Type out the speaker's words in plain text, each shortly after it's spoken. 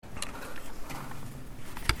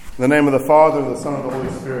In the name of the Father, the Son, and the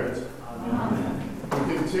Holy Spirit. Amen.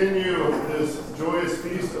 We continue this joyous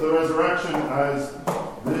feast of the resurrection as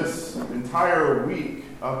this entire week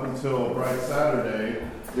up until Bright Saturday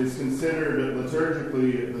is considered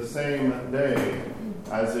liturgically the same day.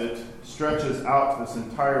 As it stretches out this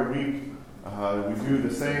entire week, we do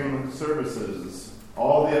the same services.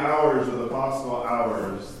 All the hours are the Paschal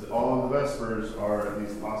hours. All of the Vespers are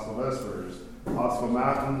these Paschal Vespers, Paschal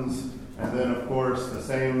Matins, and then, of course, the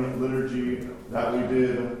same liturgy that we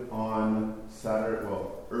did on Saturday,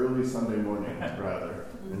 early Sunday morning, rather,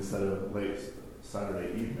 instead of late Saturday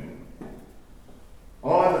evening.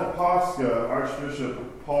 On Pascha,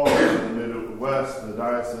 Archbishop Paul of the Midwest, the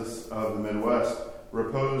Diocese of the Midwest,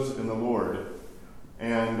 reposed in the Lord.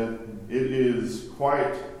 And it is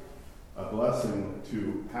quite a blessing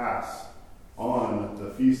to pass on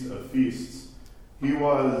the Feast of Feasts. He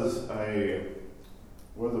was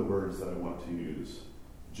what are the words that I want to use?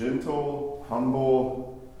 Gentle,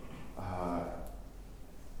 humble. I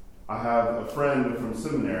have a friend from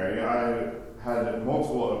seminary. I had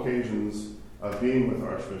multiple occasions of being with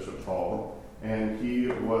Archbishop Paul, and he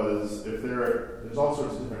was, there's all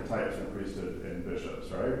sorts of different types of priesthood and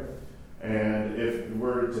bishops, right? And if we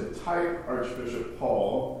were to type Archbishop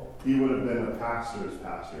Paul, he would have been a pastor's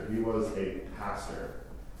pastor. He was a pastor.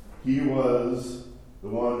 He was the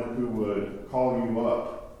one who would call you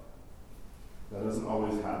up. That doesn't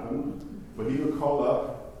always happen, but he would call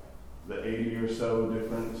up the 80 or so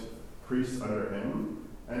different priests under him,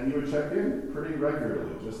 and he would check in pretty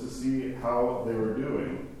regularly just to see how they were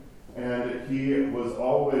doing. And he was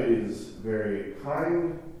always very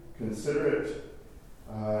kind, considerate.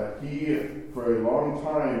 He, for a long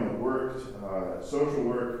time, worked social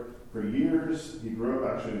work for years. He grew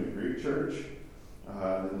up actually in the Greek church.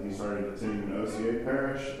 Then he started attending an OCA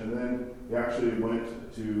parish, and then he actually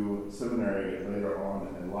went to seminary later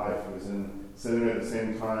on in life. He was in seminary at the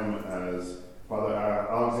same time as Father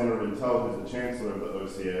Alexander Vintel, who's the chancellor of the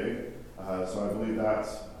OCA. So I believe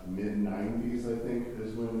that's mid-90s, I think,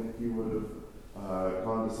 is when he would have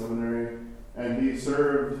gone to seminary. And he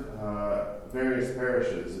served various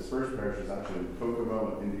parishes. His first parish is actually in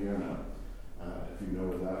Kokomo, Indiana, if you know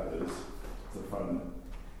where that is. It's a fun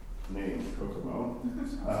name, Kokomo.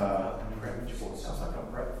 Sounds like a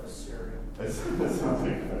breakfast cereal. It sounds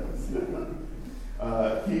like breakfast.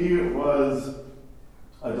 He was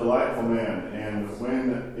a delightful man, and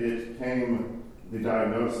when it came the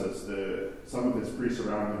diagnosis, some of his priests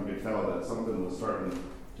around him could tell that something was starting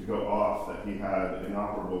to go off, that he had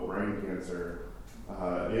inoperable brain cancer.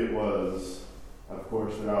 It was, of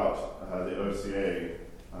course, throughout the OCA,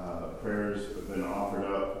 prayers have been offered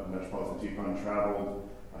up. Metropolitan Ticon traveled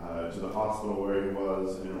to the hospital where he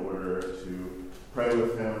was in order to pray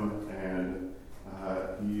with him, and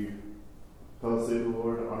he fell asleep with the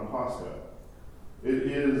Lord on Pascha. It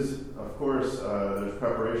is, of course, there's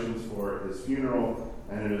preparations for his funeral,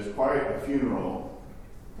 and it is quite a funeral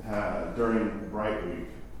during Bright Week,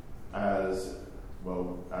 as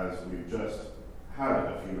we've just had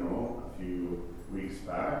a funeral a few weeks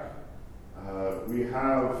back. We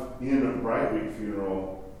have in a Bright Week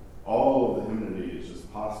funeral all of the hymnody is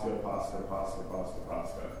just Pascha, Pascha, Pascha, Pascha,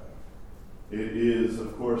 Pascha. It is,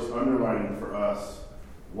 of course, underlining for us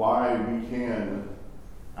why we can,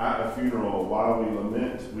 at a funeral, while we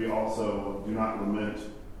lament, we also do not lament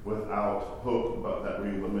without hope, but that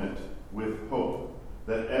we lament with hope.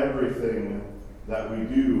 That everything that we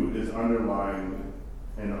do is underlined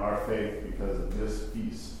in our faith because of this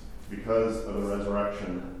feast, because of the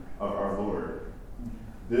resurrection of our Lord.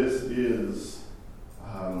 This is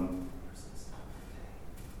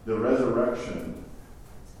the resurrection,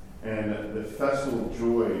 and the festival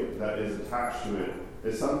joy that is attached to it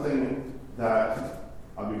is something that,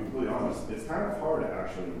 I'll be completely honest, it's kind of hard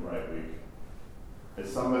actually in Bright Week.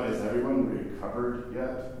 Is everyone recovered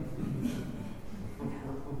yet?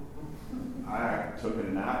 I took a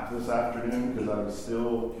nap this afternoon because I was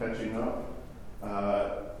still catching up.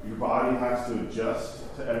 Your body has to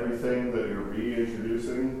adjust to everything that you're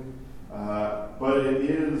reintroducing. But it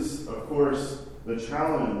is, of course, the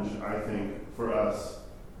challenge, I think, for us.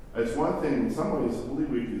 It's one thing, in some ways, Holy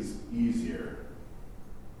Week is easier.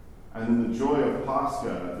 And the joy of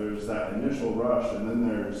Pascha, there's that initial rush, and then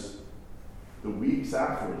there's the weeks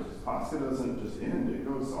afterwards. Pascha doesn't just end, it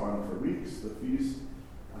goes on for weeks. The feast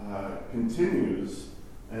continues,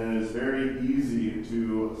 and it is very easy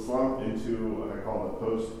to slump into what I call the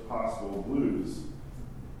post-Paschal blues.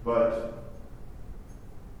 But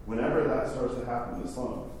whenever that starts to happen, the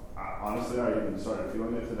slump, honestly, I even started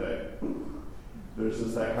feeling it today. There's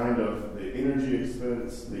just that kind of the energy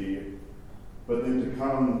expense, but then to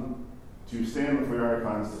come to stand before your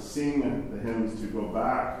icons, to sing the hymns, to go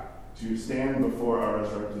back, to stand before our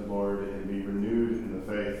resurrected Lord and be renewed in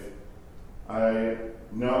the faith.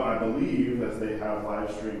 I believe, as they have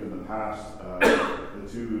live streamed in the past, the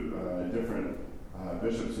two different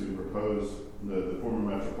bishops who proposed, the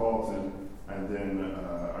former Metropolitan and then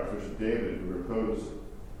Archbishop David, who proposed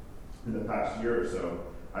in the past year or so,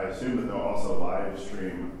 I assume that they'll also live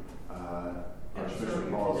stream Archbishop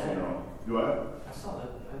Paul's funeral. Do what? I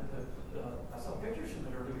saw pictures from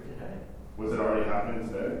it earlier today. Was it already happening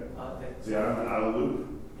today? See, I'm out of the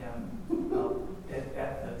loop. Yeah.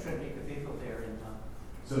 At the Trinity Cathedral there in.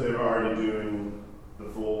 So they were already doing the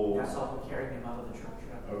full. I saw them carrying him out of the church.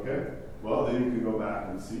 Yeah. Okay. Well, then you can go back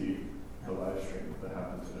and see the live stream that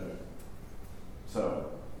happened today.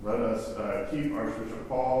 So let us keep Archbishop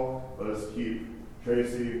Paul. Let us keep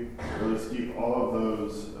Tracy. Let us keep all of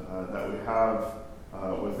those that we have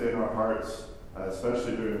within our hearts,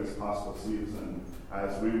 especially during this Paschal season,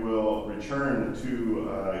 as we will return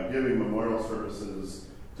to giving memorial services.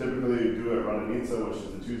 Typically do it Radonjica, which is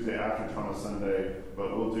the Tuesday after Thomas Sunday,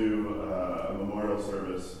 but we'll do a memorial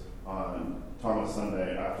service on Thomas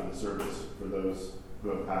Sunday after the service for those who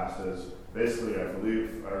have passed. As basically, I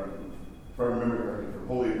believe, if I remember correctly, from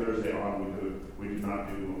Holy Thursday on, we do not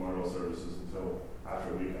do memorial services until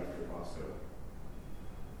after a week after Pascha.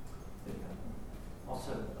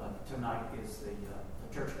 Also, tonight is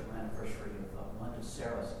the church anniversary of Linda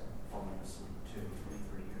Sarah's falling asleep too,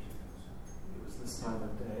 23 years ago. So. It was this time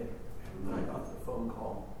of day, and I got the phone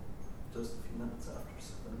call just a few minutes after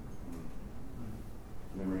 7.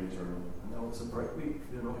 Memory eternal. And that was a bright week,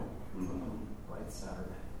 funeral, Mm-hmm. bright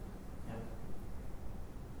Saturday. Yep.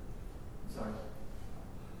 Sorry.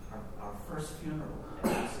 Our first funeral at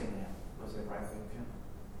UCM was a right wing funeral.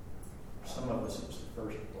 For some of us, it was the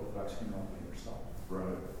first Orthodox funeral we ever saw.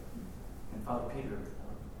 Right. And Father Peter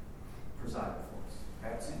presided for us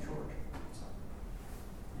at St. George. So,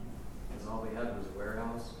 Because all we had was a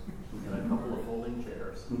warehouse and a couple of folding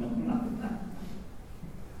chairs. We made it.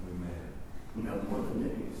 no more than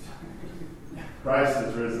days. Christ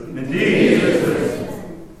is risen. Indeed.